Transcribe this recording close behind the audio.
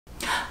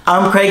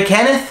I'm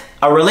Kenneth,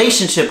 a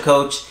relationship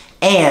coach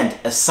and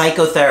a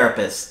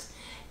psychotherapist.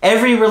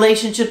 Every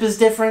relationship is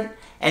different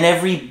and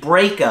every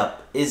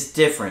breakup is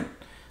different.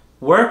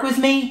 Work with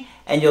me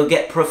and you'll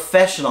get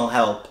professional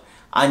help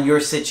on your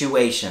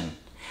situation.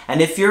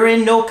 And if you're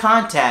in no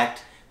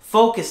contact,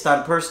 focused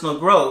on personal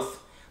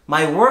growth,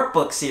 my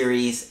workbook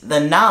series, The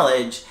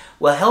Knowledge,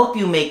 will help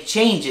you make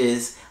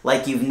changes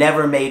like you've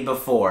never made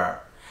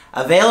before.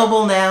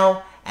 Available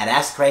now at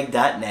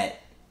AskCraig.net.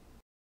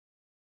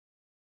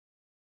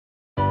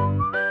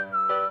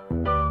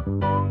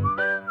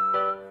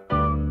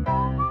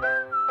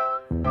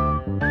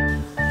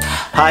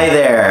 Hi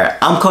there,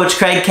 I'm Coach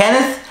Craig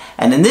Kenneth,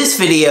 and in this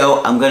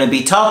video I'm going to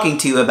be talking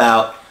to you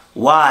about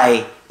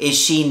why is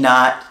she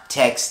not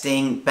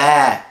texting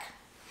back.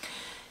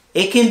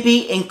 It can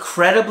be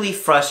incredibly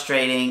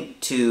frustrating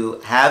to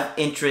have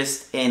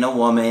interest in a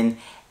woman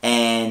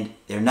and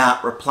they're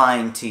not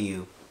replying to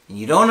you and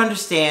you don't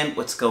understand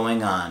what's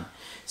going on.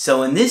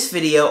 So in this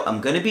video I'm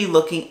going to be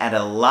looking at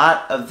a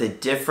lot of the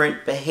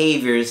different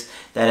behaviors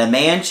that a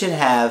man should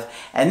have,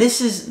 and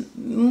this is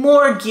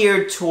more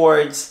geared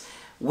towards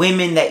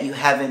women that you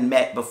haven't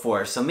met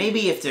before. So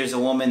maybe if there's a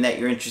woman that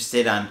you're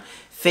interested on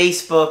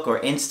Facebook or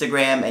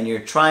Instagram and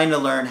you're trying to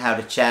learn how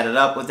to chat it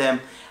up with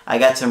them, I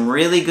got some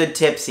really good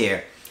tips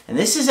here. And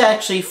this is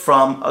actually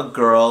from a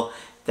girl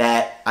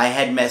that I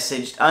had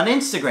messaged on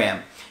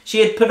Instagram.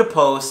 She had put a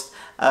post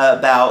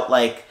about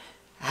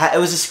it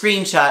was a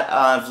screenshot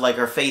of like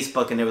her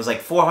Facebook, and there was like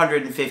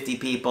 450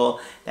 people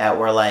that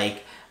were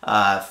like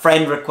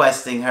friend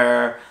requesting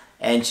her,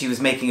 and she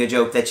was making a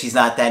joke that she's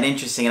not that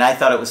interesting, and I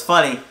thought it was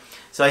funny.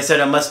 So I said,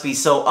 it must be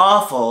so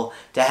awful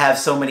to have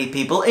so many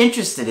people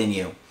interested in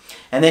you.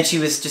 And then she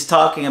was just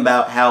talking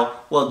about how,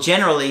 well,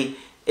 generally,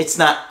 it's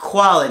not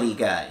quality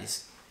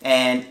guys.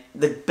 And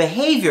the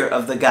behavior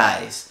of the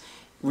guys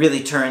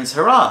really turns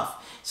her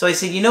off. So I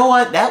said, you know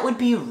what? That would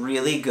be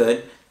really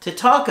good to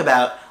talk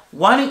about.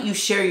 Why don't you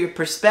share your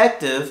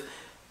perspective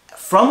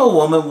from a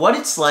woman, what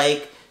it's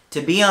like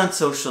to be on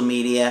social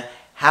media?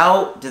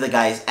 How do the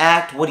guys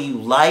act? What do you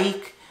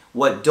like?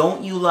 What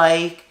don't you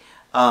like?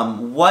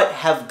 What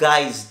have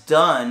guys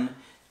done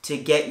to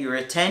get your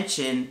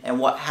attention and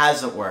what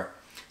hasn't worked?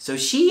 So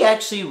she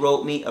actually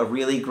wrote me a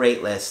really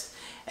great list,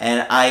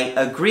 and I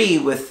agree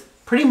with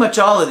pretty much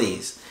all of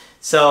these.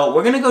 So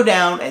we're going to go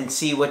down and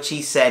see what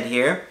she said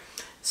here.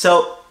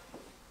 So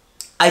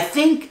I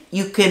think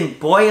you can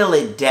boil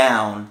it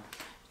down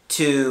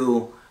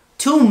to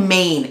two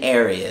main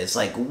areas.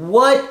 Like,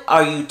 what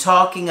are you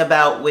talking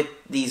about with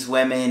these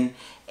women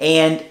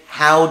and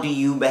how do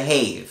you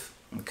behave?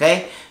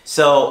 Okay,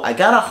 so I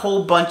got a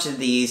whole bunch of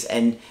these,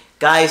 and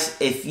guys,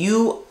 if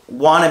you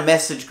want to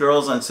message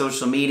girls on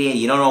social media,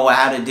 you don't know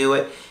how to do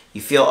it,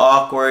 you feel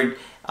awkward,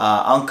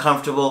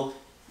 uncomfortable,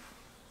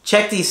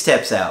 check these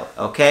tips out,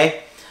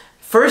 okay?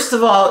 First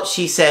of all,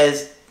 she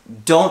says,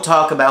 don't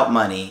talk about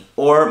money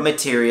or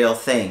material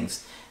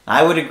things.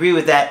 I would agree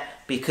with that,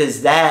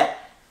 because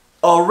that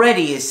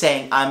already is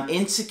saying I'm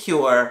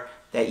insecure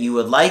that you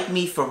would like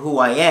me for who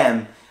I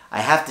am. I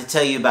have to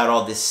tell you about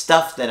all this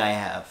stuff that I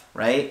have,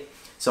 right?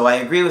 So I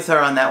agree with her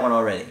on that one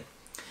already.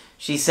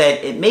 She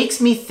said, it makes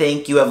me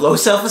think you have low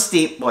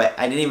self-esteem. Boy,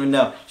 I didn't even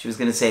know she was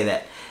going to say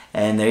that.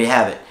 And there you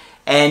have it.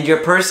 And your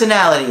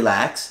personality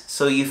lacks,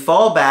 so you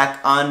fall back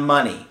on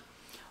money.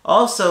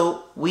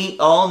 Also, we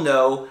all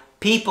know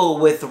people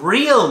with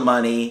real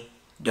money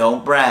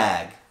don't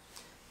brag.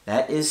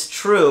 That is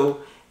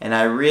true, and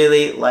I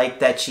really like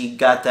that she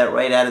got that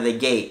right out of the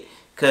gate,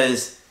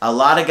 because a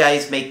lot of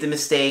guys make the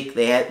mistake.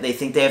 They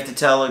think they have to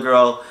tell a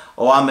girl,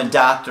 oh, I'm a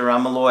doctor,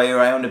 I'm a lawyer,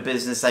 I own a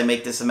business, I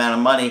make this amount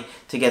of money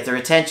to get their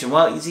attention.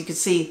 Well, as you can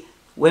see,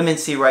 women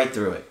see right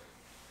through it.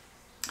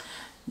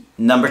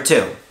 Number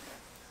 2,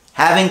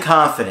 having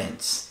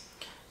confidence.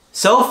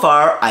 So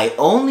far, I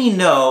only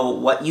know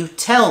what you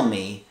tell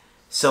me,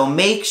 so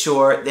make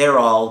sure they're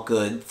all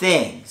good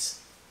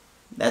things.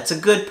 That's a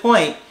good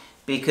point,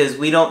 because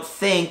we don't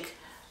think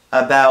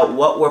about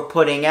what we're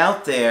putting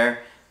out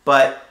there,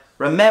 but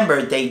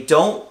remember, they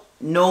don't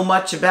know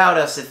much about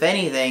us, if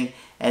anything,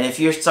 and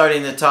if you're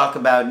starting to talk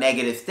about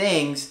negative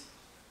things,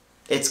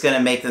 it's going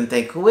to make them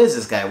think, who is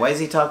this guy? Why is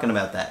he talking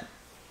about that?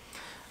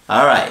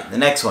 All right, the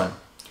next one.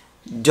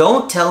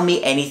 Don't tell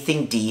me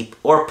anything deep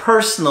or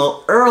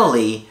personal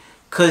early,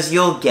 because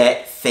you'll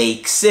get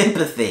fake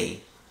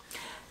sympathy.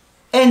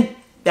 And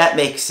that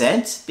makes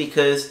sense,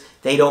 because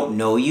they don't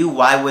know you.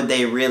 Why would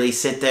they really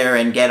sit there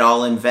and get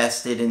all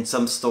invested in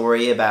some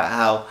story about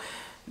how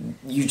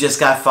you just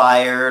got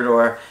fired,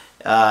 or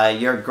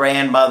your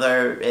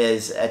grandmother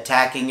is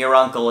attacking your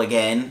uncle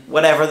again,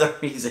 whatever the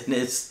reason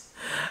is.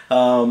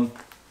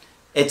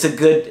 It's a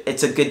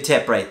good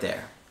tip right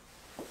there.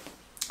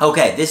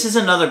 Okay, this is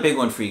another big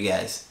one for you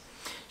guys.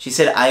 She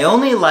said, I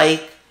only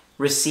like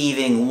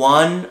receiving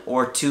 1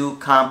 or 2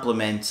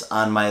 compliments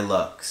on my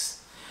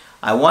looks.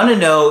 I want to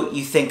know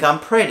you think I'm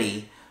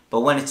pretty,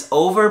 but when it's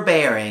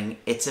overbearing,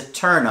 it's a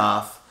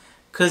turnoff,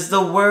 because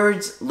the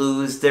words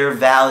lose their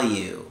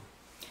value.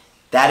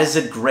 That is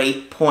a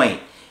great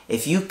point.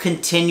 if you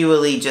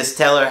continually just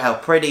tell her how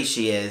pretty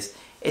she is,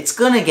 it's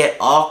going to get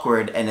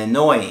awkward and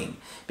annoying.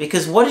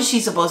 Because what is she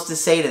supposed to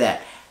say to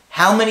that?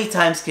 How many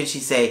times can she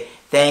say,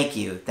 thank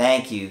you,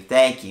 thank you,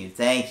 thank you,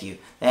 thank you,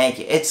 thank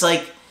you? It's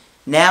like,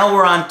 now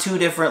we're on two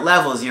different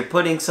levels. You're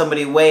putting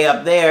somebody way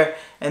up there,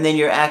 and then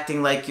you're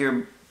acting like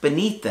you're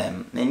beneath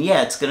them. And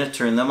yeah, it's going to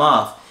turn them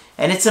off.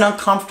 And it's an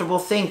uncomfortable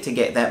thing to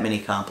get that many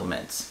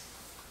compliments.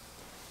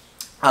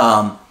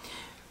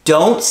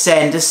 Don't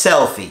send a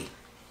selfie.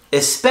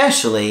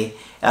 Especially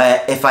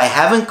if I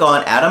haven't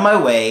gone out of my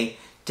way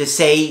to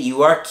say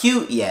you are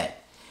cute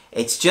yet.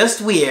 It's just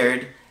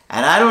weird,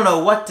 and I don't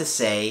know what to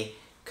say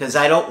because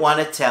I don't want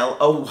to tell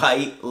a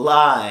white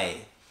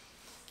lie.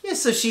 Yeah,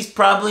 so she's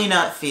probably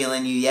not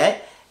feeling you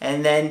yet,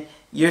 and then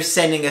you're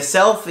sending a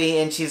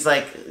selfie, and she's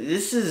like,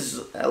 this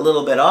is a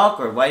little bit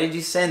awkward. Why did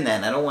you send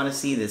that? I don't want to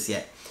see this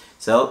yet.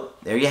 So,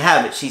 there you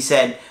have it. She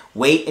said,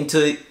 wait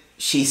until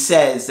she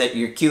says that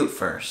you're cute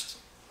first.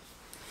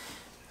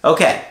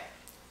 Okay.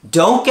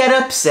 Don't get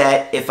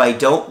upset if I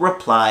don't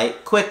reply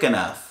quick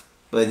enough.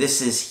 But this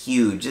is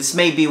huge. This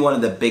may be one of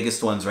the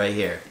biggest ones right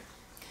here.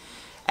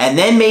 And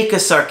then make a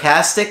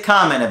sarcastic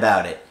comment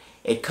about it.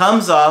 It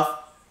comes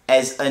off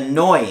as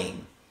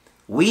annoying.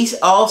 We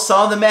all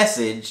saw the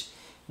message.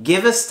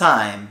 Give us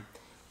time.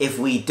 If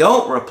we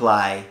don't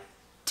reply,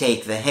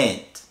 take the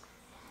hint.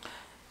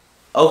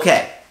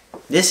 Okay,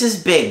 this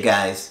is big,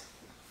 guys.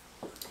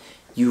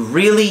 You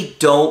really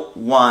don't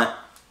want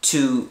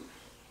to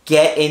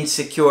get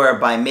insecure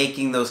by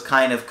making those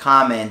kind of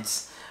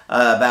comments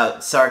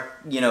about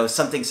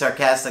something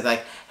sarcastic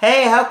like,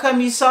 hey, how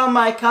come you saw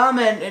my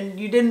comment and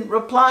you didn't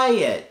reply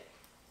yet?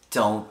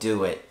 Don't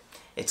do it.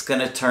 It's going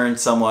to turn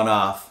someone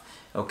off,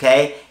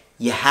 okay?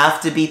 You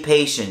have to be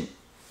patient.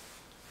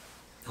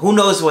 Who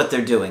knows what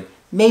they're doing?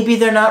 Maybe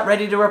they're not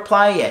ready to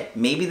reply yet.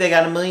 Maybe they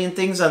got a million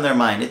things on their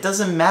mind. It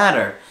doesn't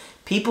matter.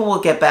 People will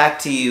get back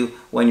to you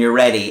when you're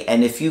ready.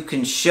 And if you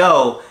can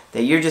show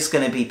that you're just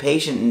going to be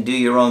patient and do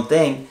your own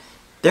thing,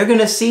 they're going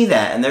to see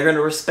that and they're going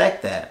to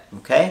respect that,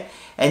 okay?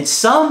 And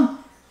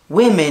some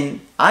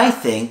women, I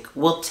think,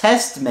 will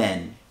test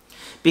men.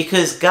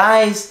 Because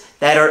guys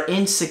that are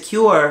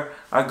insecure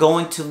are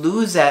going to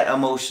lose that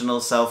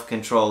emotional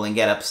self-control and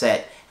get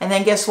upset. And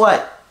then guess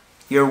what?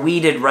 You're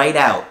weeded right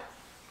out.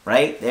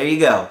 Right? There you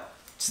go.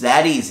 It's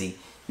that easy.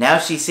 Now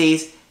she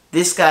sees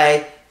this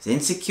guy is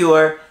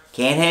insecure,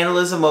 can't handle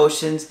his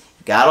emotions,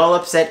 got all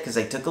upset because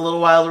I took a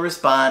little while to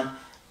respond.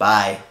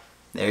 Bye.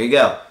 There you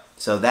go.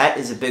 So that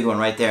is a big one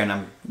right there, and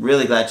I'm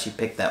really glad she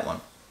picked that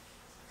one.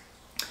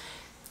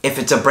 If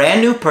it's a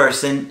brand new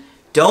person,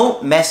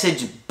 don't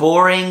message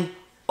boring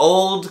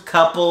old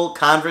couple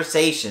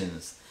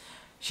conversations.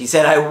 She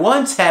said, I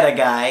once had a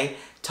guy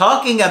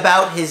talking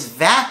about his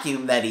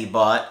vacuum that he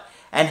bought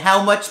and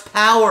how much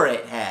power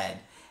it had.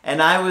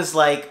 And I was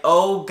like,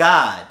 oh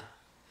God.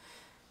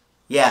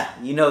 Yeah,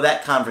 you know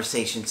that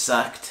conversation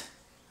sucked.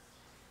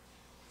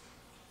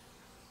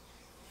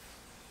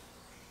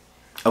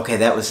 Okay,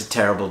 that was a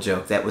terrible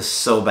joke. That was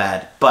so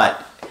bad.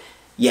 But,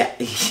 yeah,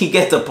 you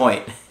get the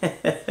point.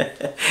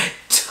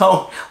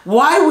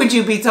 Why would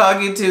you be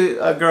talking to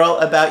a girl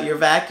about your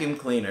vacuum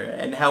cleaner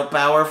and how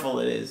powerful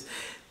it is?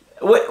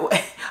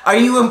 Are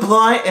you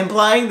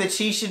implying that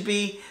she should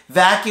be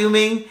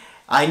vacuuming?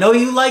 I know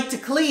you like to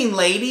clean,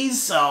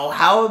 ladies, so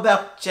how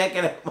about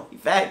checking out my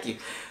vacuum?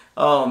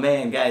 Oh,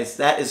 man, guys,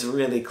 that is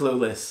really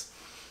clueless.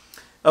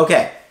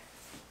 Okay.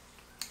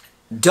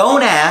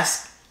 Don't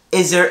ask,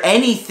 is there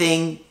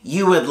anything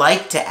you would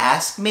like to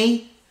ask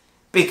me?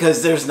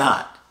 Because there's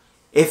not.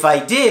 If I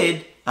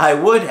did, I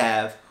would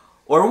have,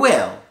 or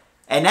will.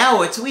 And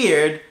now it's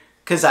weird,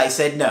 because I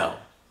said no.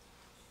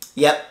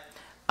 Yep.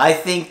 I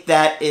think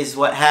that is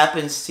what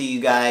happens to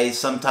you guys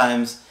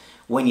sometimes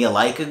when you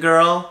like a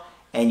girl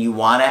and you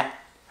want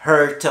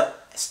her to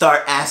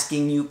start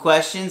asking you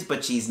questions,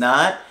 but she's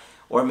not.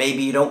 Or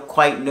maybe you don't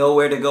quite know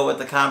where to go with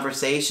the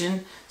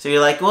conversation. So you're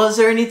like, well, is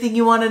there anything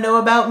you want to know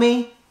about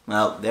me?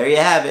 Well, there you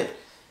have it.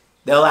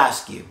 They'll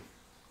ask you.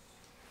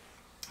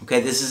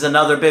 Okay, this is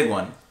another big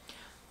one.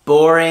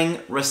 Boring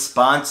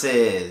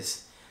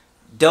responses.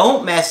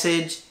 Don't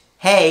message,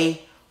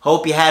 hey,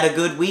 hope you had a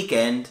good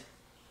weekend.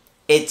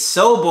 It's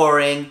so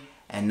boring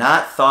and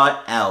not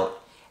thought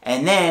out.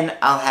 And then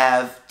I'll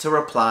have to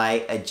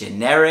reply a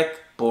generic,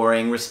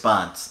 boring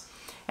response.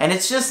 And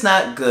it's just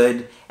not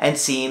good and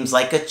seems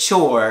like a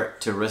chore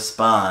to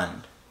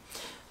respond.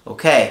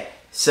 Okay,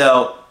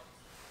 so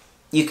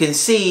you can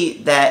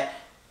see that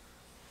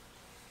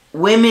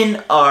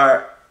women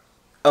are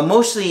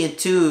emotionally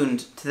attuned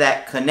to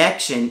that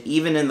connection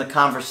even in the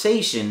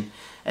conversation.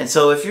 And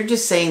so if you're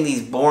just saying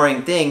these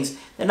boring things,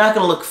 they're not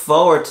going to look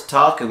forward to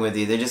talking with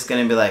you. They're just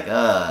going to be like,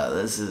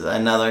 this is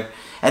another.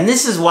 And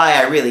this is why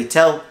I really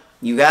tell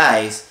you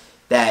guys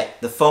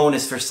that the phone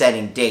is for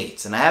setting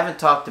dates. And I haven't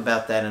talked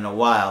about that in a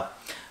while.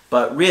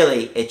 But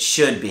really, it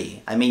should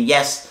be. I mean,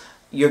 yes,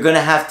 you're going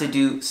to have to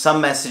do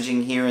some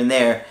messaging here and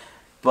there.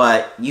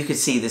 But you can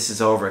see this is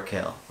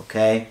overkill,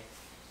 okay?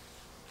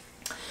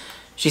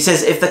 She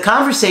says, if the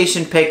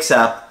conversation picks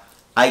up,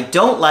 I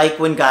don't like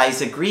when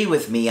guys agree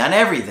with me on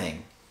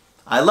everything.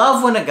 I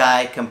love when a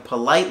guy can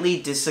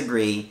politely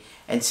disagree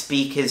and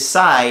speak his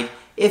side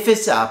if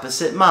it's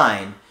opposite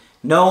mine.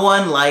 No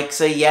one likes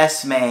a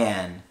yes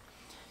man.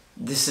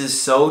 This is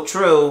so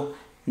true.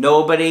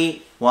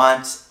 Nobody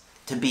wants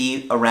to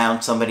be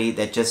around somebody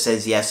that just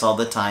says yes all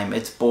the time.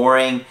 It's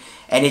boring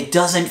and it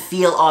doesn't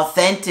feel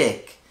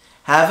authentic.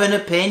 Have an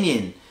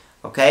opinion,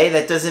 okay?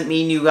 That doesn't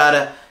mean you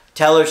gotta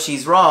tell her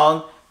she's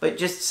wrong, but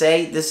just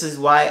say, this is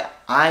why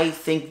I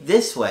think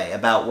this way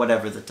about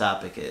whatever the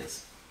topic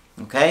is,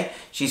 okay?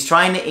 She's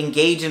trying to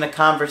engage in a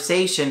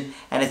conversation,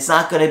 and it's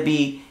not gonna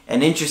be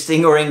an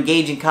interesting or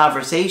engaging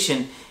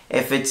conversation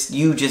if it's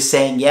you just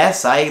saying,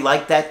 yes, I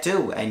like that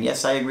too, and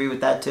yes, I agree with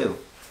that too.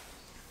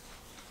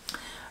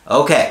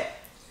 Okay.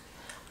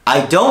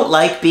 I don't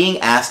like being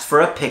asked for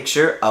a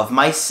picture of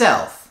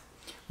myself.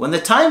 When the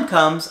time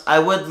comes, I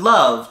would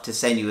love to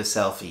send you a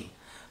selfie,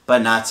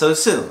 but not so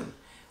soon.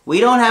 We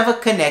don't have a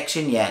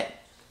connection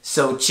yet,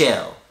 so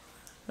chill.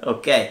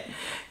 Okay,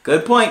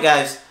 good point,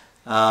 guys.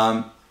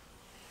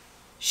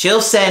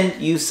 She'll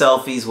send you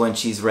selfies when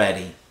she's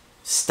ready.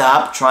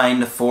 Stop trying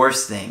to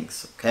force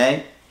things,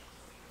 okay?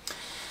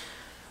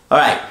 All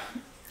right,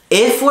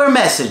 if we're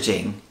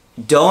messaging,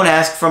 don't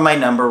ask for my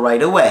number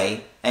right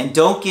away. And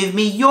don't give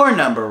me your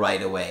number right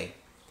away.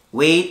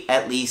 Wait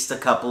at least a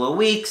couple of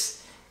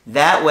weeks.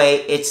 That way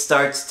it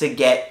starts to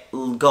get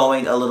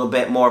going a little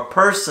bit more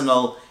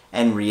personal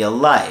and real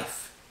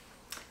life.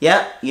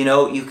 Yeah, you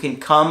know, you can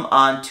come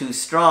on too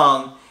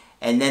strong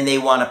and then they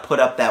want to put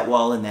up that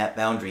wall and that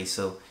boundary.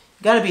 So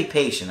you got to be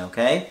patient,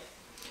 okay?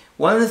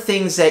 One of the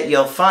things that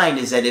you'll find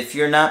is that if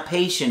you're not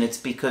patient, it's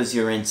because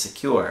you're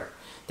insecure,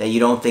 that you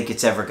don't think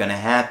it's ever going to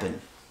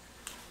happen.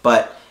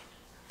 But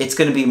it's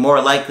going to be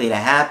more likely to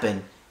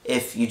happen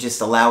if you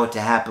just allow it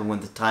to happen when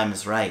the time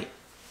is right.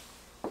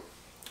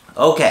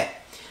 Okay,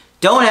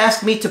 don't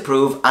ask me to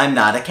prove I'm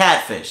not a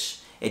catfish.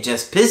 It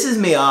just pisses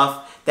me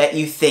off that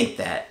you think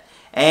that.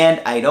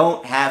 And I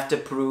don't have to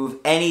prove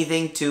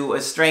anything to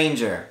a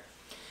stranger.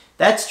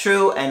 That's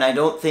true, and I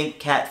don't think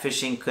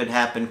catfishing could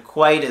happen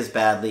quite as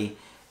badly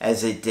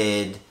as it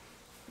did,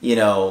 you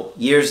know,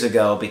 years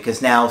ago,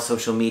 because now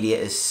social media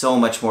is so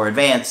much more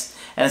advanced,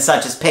 and it's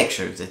not just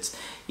pictures. It's,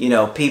 you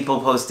know,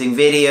 people posting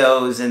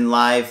videos and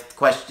live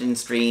question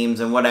streams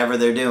and whatever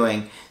they're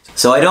doing.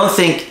 So I don't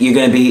think you're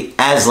going to be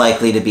as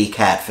likely to be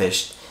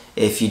catfished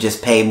if you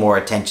just pay more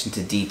attention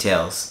to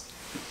details.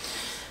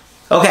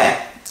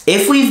 Okay,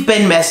 if we've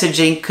been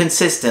messaging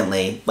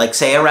consistently, like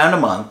say around a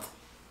month,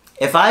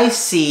 if I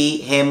see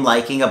him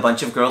liking a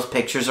bunch of girls'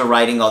 pictures or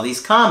writing all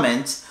these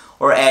comments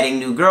or adding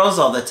new girls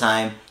all the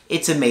time,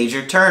 it's a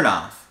major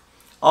turnoff.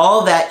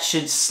 All that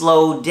should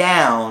slow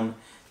down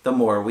the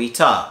more we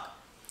talk.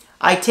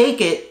 I take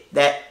it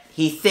that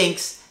he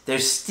thinks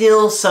there's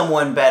still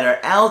someone better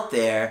out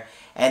there,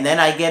 and then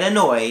I get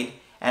annoyed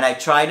and I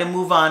try to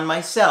move on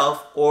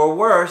myself, or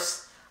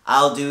worse,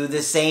 I'll do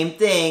the same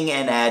thing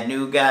and add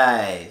new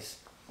guys.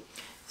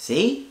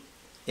 See?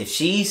 If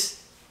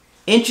she's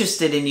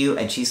interested in you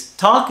and she's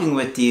talking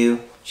with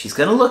you, she's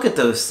going to look at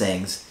those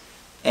things.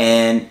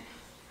 And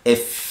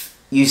if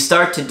you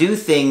start to do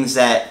things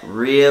that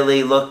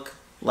really look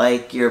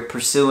like you're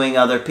pursuing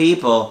other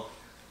people,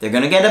 they're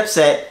going to get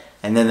upset.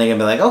 And then they're going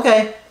to be like,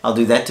 okay, I'll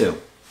do that too.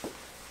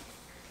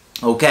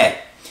 Okay,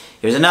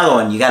 here's another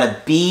one. You got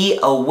to be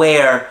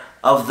aware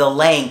of the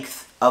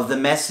length of the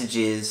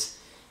messages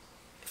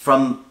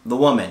from the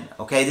woman.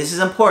 Okay, this is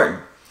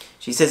important.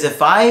 She says,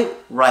 if I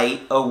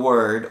write a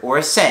word or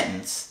a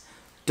sentence,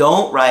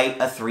 don't write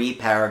a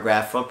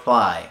 3-paragraph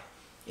reply.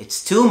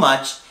 It's too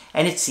much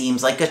and it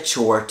seems like a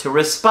chore to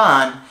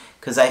respond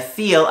because I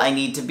feel I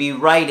need to be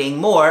writing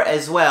more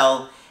as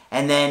well,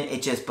 and then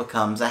it just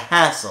becomes a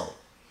hassle.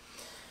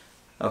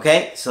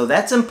 Okay, so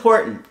that's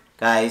important,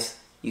 guys.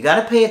 You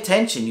got to pay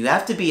attention. You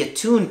have to be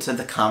attuned to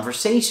the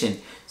conversation.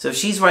 So if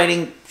she's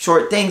writing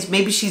short things,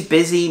 maybe she's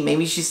busy,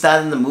 maybe she's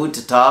not in the mood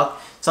to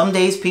talk. Some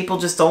days people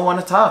just don't want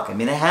to talk. I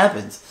mean, it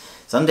happens.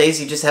 Some days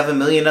you just have a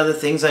million other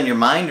things on your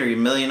mind or a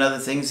million other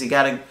things you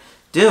got to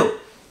do.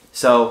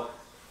 So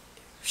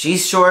if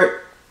she's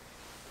short,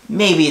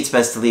 maybe it's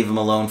best to leave them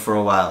alone for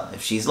a while.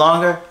 If she's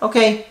longer,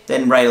 okay,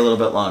 then write a little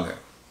bit longer.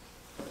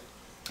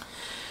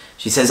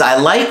 She says, I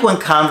like when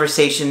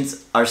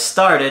conversations are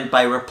started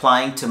by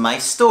replying to my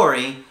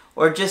story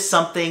or just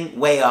something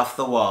way off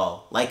the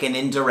wall, like an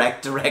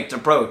indirect, direct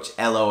approach,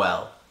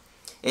 LOL.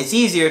 It's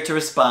easier to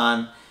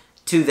respond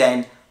to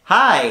than,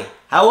 hi,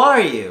 how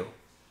are you?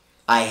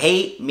 I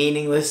hate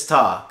meaningless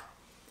talk.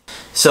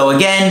 So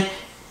again,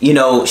 you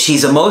know,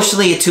 she's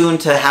emotionally attuned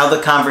to how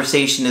the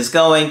conversation is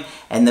going,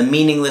 and the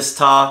meaningless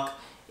talk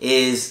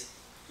is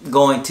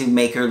going to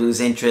make her lose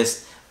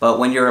interest. But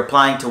when you're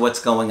replying to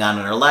what's going on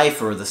in her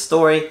life or the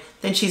story,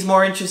 then she's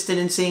more interested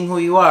in seeing who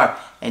you are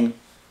and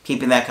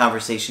keeping that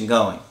conversation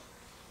going.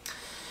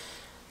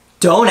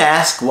 Don't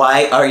ask,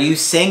 why are you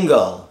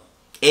single?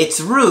 It's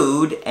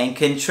rude and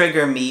can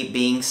trigger me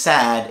being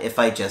sad if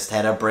I just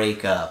had a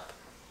breakup.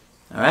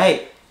 All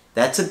right,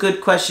 that's a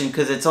good question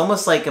because it's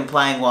almost like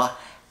implying, well,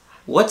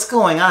 What's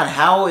going on?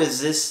 How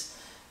is this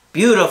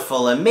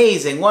beautiful,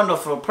 amazing,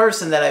 wonderful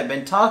person that I've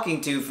been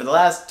talking to for the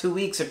last 2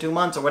 weeks or 2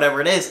 months or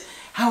whatever it is,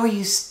 how are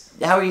you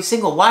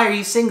single? Why are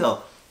you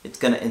single? It's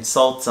going to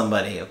insult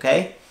somebody,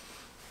 okay?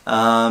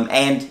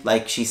 And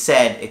like she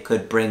said, it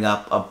could bring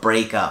up a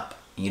breakup.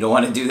 You don't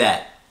want to do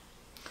that.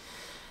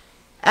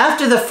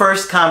 After the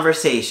first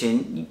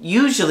conversation,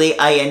 usually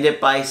I end it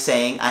by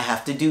saying I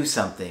have to do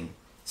something.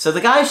 So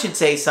the guy should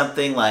say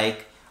something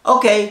like,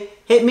 okay,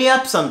 hit me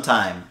up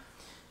sometime.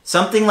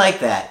 Something like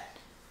that.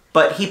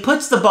 But he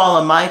puts the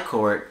ball in my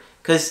court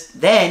because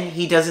then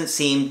he doesn't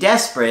seem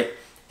desperate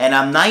and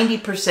I'm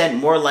 90%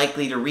 more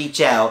likely to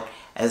reach out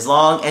as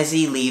long as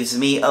he leaves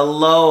me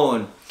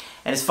alone.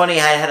 And it's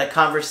funny, I had a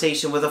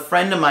conversation with a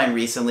friend of mine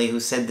recently who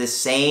said the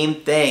same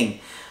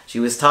thing. She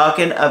was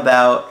talking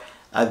about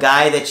a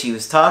guy that she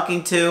was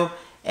talking to,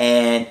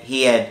 and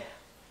he had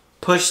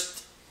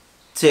pushed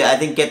to, I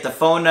think, get the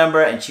phone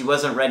number, and she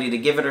wasn't ready to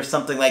give it or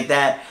something like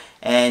that.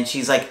 And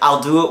she's like,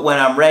 I'll do it when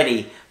I'm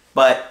ready.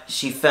 But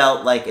she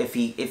felt like if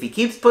he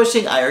keeps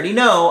pushing, I already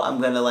know I'm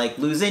going to like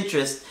lose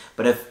interest.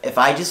 But if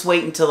I just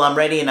wait until I'm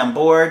ready and I'm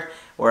bored,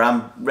 or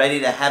I'm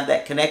ready to have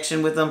that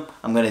connection with him,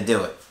 I'm going to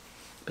do it.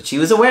 But she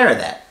was aware of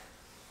that.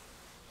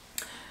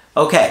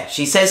 Okay,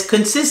 she says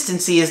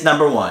consistency is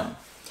number one.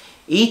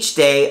 Each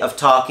day of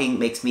talking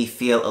makes me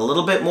feel a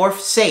little bit more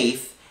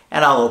safe,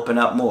 and I'll open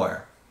up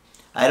more.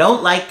 I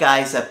don't like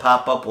guys that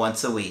pop up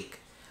once a week.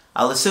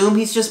 I'll assume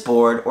he's just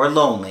bored or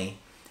lonely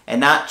and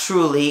not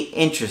truly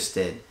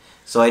interested,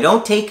 so I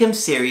don't take him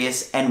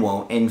serious and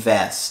won't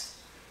invest.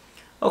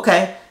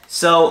 Okay,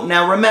 so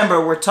now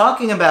remember, we're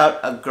talking about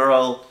a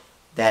girl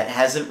that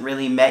hasn't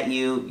really met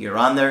you. You're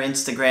on their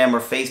Instagram or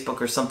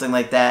Facebook or something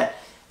like that,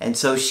 and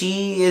so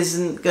she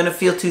isn't going to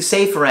feel too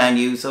safe around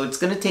you, so it's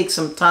going to take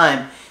some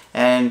time.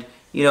 And,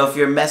 you know, if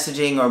you're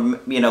messaging or,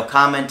 you know,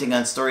 commenting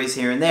on stories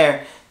here and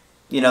there,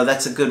 you know,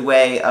 that's a good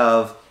way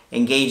of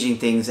engaging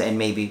things and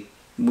maybe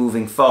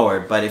moving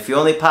forward. But if you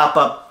only pop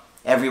up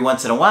every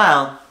once in a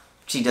while,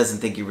 she doesn't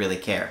think you really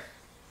care.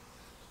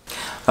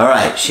 All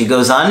right, she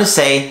goes on to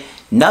say,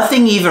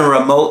 nothing even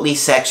remotely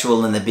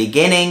sexual in the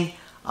beginning.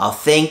 I'll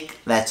think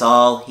that's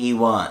all he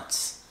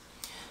wants.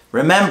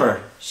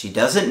 Remember, she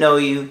doesn't know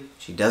you.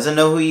 She doesn't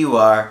know who you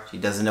are. She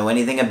doesn't know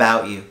anything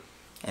about you.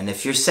 And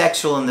if you're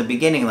sexual in the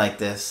beginning like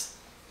this,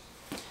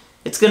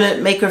 it's going to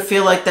make her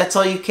feel like that's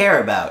all you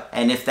care about.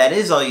 And if that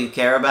is all you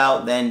care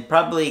about, then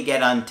probably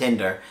get on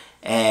Tinder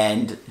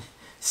and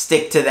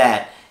stick to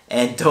that.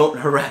 And don't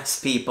harass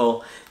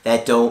people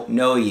that don't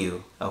know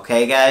you.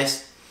 Okay,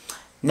 guys?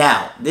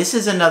 Now, this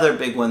is another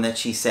big one that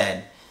she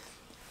said.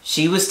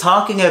 She was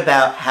talking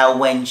about how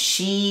when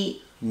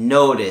she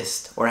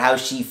noticed, or how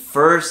she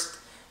first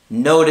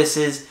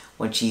notices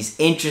when she's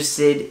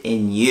interested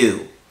in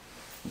you.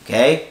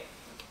 Okay?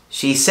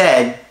 She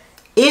said,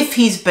 if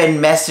he's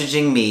been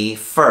messaging me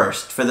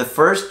first for the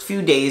first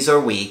few days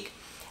or week,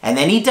 and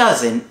then he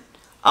doesn't,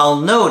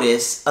 I'll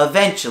notice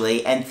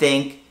eventually and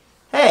think,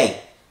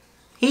 hey,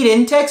 he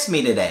didn't text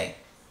me today.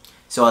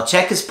 So I'll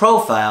check his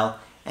profile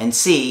and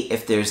see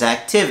if there's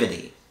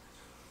activity.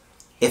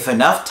 If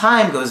enough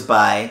time goes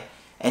by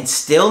and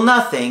still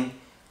nothing,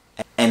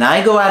 and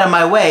I go out of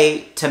my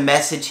way to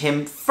message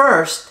him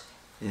first,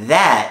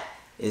 that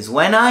is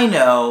when I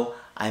know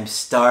I'm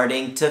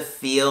starting to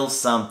feel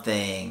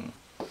something.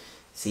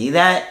 See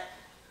that?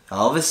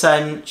 All of a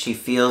sudden, she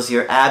feels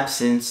your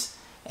absence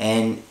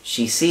and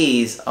she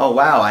sees, oh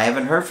wow, I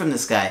haven't heard from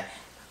this guy.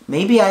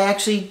 Maybe I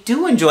actually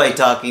do enjoy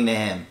talking to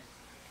him.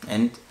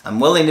 And I'm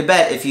willing to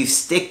bet if you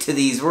stick to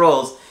these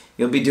rules,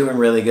 you'll be doing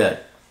really good.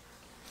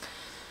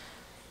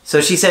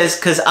 So she says,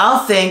 because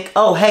I'll think,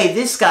 oh hey,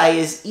 this guy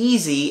is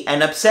easy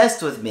and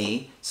obsessed with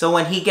me. So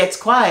when he gets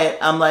quiet,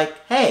 I'm like,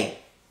 hey,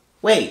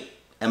 wait.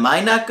 Am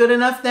I not good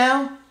enough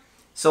now?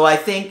 So I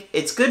think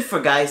it's good for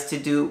guys to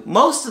do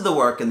most of the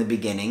work in the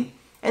beginning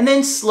and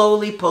then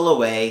slowly pull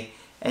away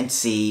and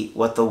see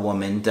what the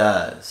woman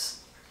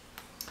does.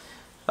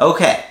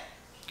 Okay,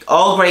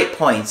 all great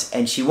points.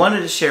 And she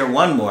wanted to share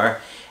one more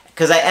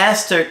because I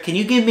asked her, can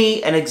you give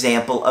me an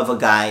example of a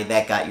guy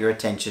that got your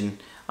attention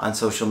on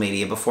social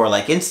media before,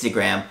 like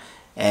Instagram,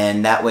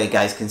 and that way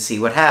guys can see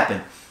what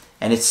happened.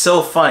 And it's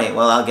so funny.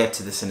 Well, I'll get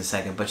to this in a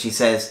second. But she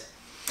says,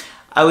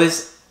 I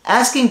was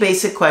asking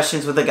basic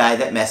questions with a guy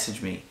that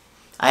messaged me.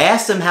 I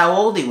asked him how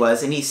old he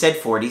was, and he said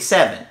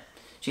 47.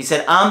 She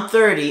said, I'm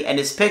 30, and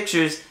his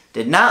pictures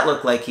did not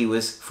look like he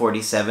was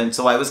 47,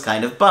 so I was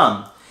kind of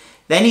bummed.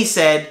 Then he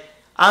said,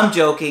 I'm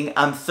joking,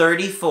 I'm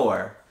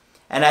 34.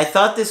 And I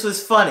thought this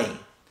was funny.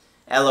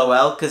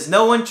 LOL, because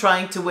no one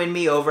trying to win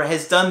me over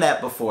has done that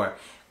before.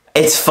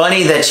 It's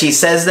funny that she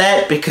says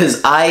that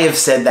because I have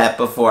said that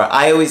before.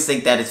 I always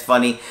think that it's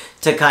funny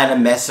to kind of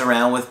mess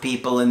around with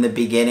people in the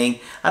beginning.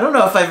 I don't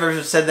know if I've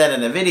ever said that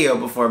in a video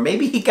before.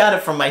 Maybe he got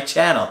it from my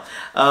channel.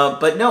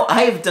 But no,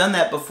 I have done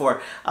that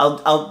before.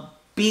 I'll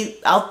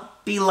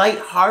be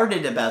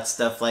lighthearted about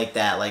stuff like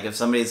that. Like if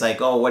somebody's like,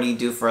 oh, what do you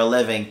do for a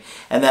living?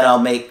 And then I'll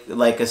make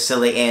like a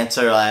silly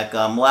answer like,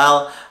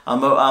 well,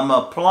 I'm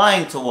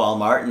applying to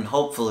Walmart and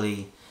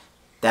hopefully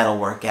that'll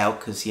work out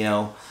because, you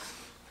know,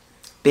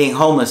 being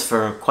homeless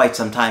for quite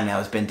some time now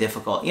has been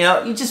difficult. You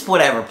know, you just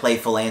whatever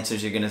playful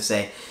answers you're going to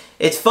say.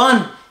 It's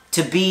fun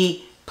to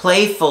be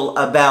playful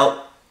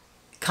about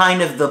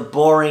kind of the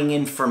boring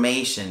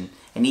information.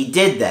 And he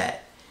did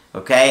that.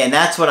 Okay? And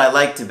that's what I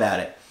liked about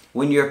it.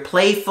 When you're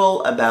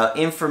playful about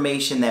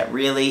information that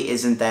really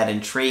isn't that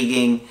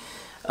intriguing,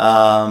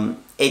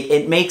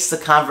 it makes the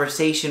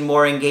conversation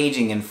more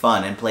engaging and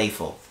fun and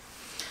playful.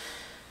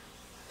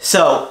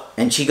 So,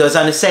 and she goes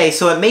on to say,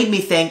 so it made me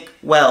think,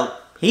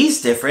 well,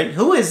 he's different.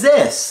 Who is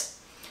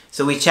this?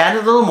 So we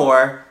chatted a little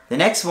more. The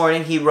next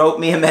morning, he wrote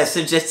me a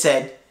message that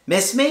said,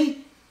 miss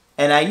me?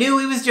 And I knew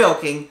he was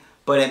joking,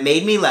 but it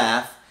made me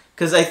laugh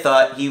because I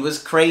thought he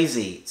was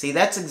crazy. See,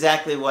 that's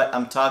exactly what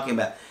I'm talking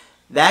about.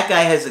 That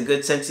guy has a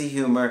good sense of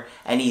humor,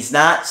 and he's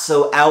not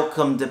so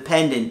outcome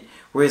dependent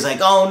where he's like,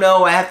 oh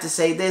no, I have to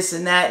say this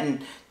and that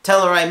and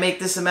tell her I make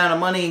this amount of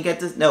money and get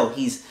this. No,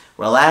 he's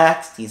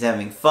relaxed. He's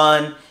having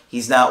fun.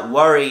 He's not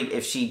worried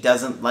if she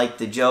doesn't like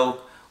the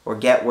joke or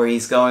get where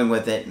he's going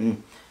with it.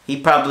 And he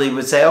probably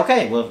would say,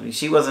 okay, well,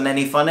 she wasn't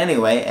any fun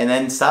anyway, and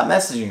then stop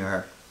messaging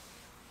her.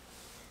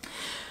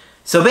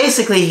 So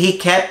basically, he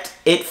kept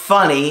it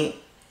funny,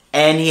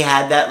 and he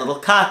had that little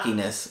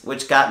cockiness,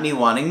 which got me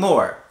wanting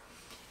more.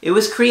 It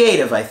was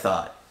creative, I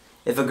thought.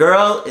 If a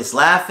girl is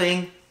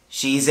laughing,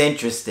 she's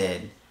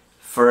interested.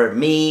 For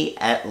me,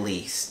 at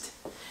least.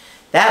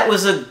 That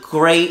was a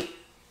great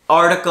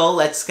article,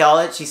 let's call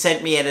it. She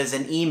sent me it as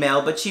an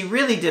email, but she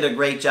really did a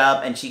great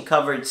job, and she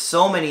covered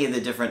so many of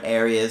the different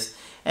areas,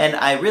 and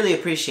I really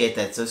appreciate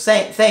that. So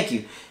thank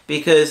you,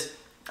 because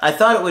I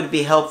thought it would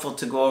be helpful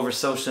to go over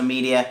social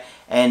media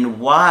and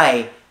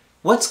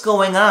what's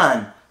going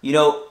on. You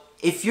know,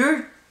 if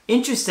you're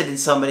interested in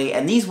somebody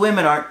and these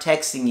women aren't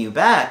texting you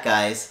back,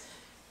 guys,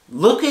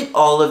 look at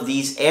all of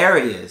these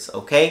areas,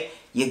 okay?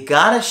 You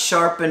gotta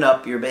sharpen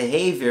up your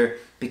behavior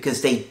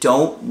because they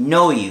don't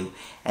know you.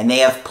 And they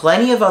have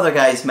plenty of other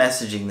guys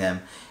messaging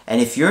them.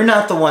 And if you're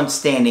not the one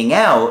standing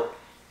out,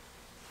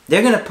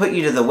 they're going to put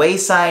you to the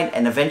wayside,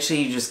 and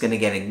eventually you're just going to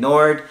get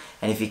ignored.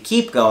 And if you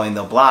keep going,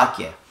 they'll block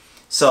you.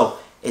 So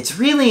it's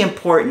really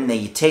important that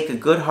you take a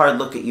good hard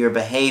look at your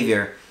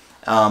behavior,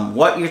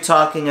 what you're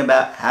talking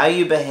about, how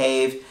you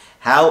behaved,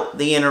 how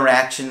the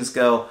interactions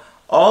go.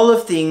 All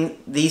of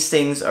these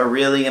things are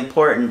really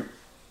important,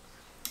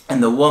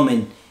 and the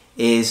woman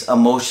is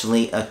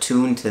emotionally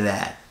attuned to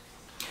that.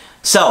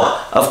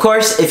 So, of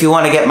course, if you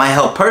want to get my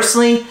help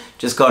personally,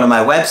 just go to my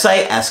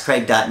website,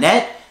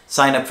 askcraig.net,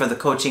 sign up for the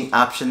coaching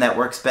option that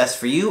works best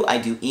for you. I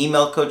do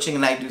email coaching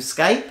and I do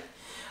Skype.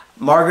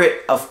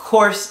 Margaret, of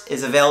course,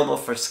 is available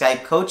for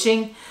Skype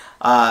coaching.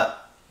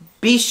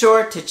 Be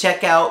sure to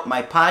check out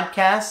my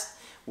podcast,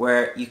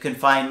 where you can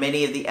find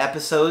many of the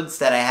episodes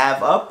that I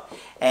have up,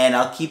 and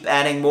I'll keep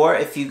adding more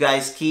if you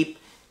guys keep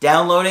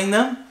downloading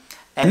them.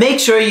 And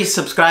make sure you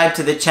subscribe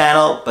to the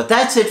channel. But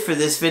that's it for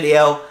this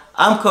video.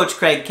 I'm Coach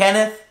Craig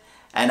Kenneth,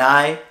 and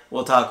I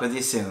will talk with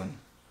you soon.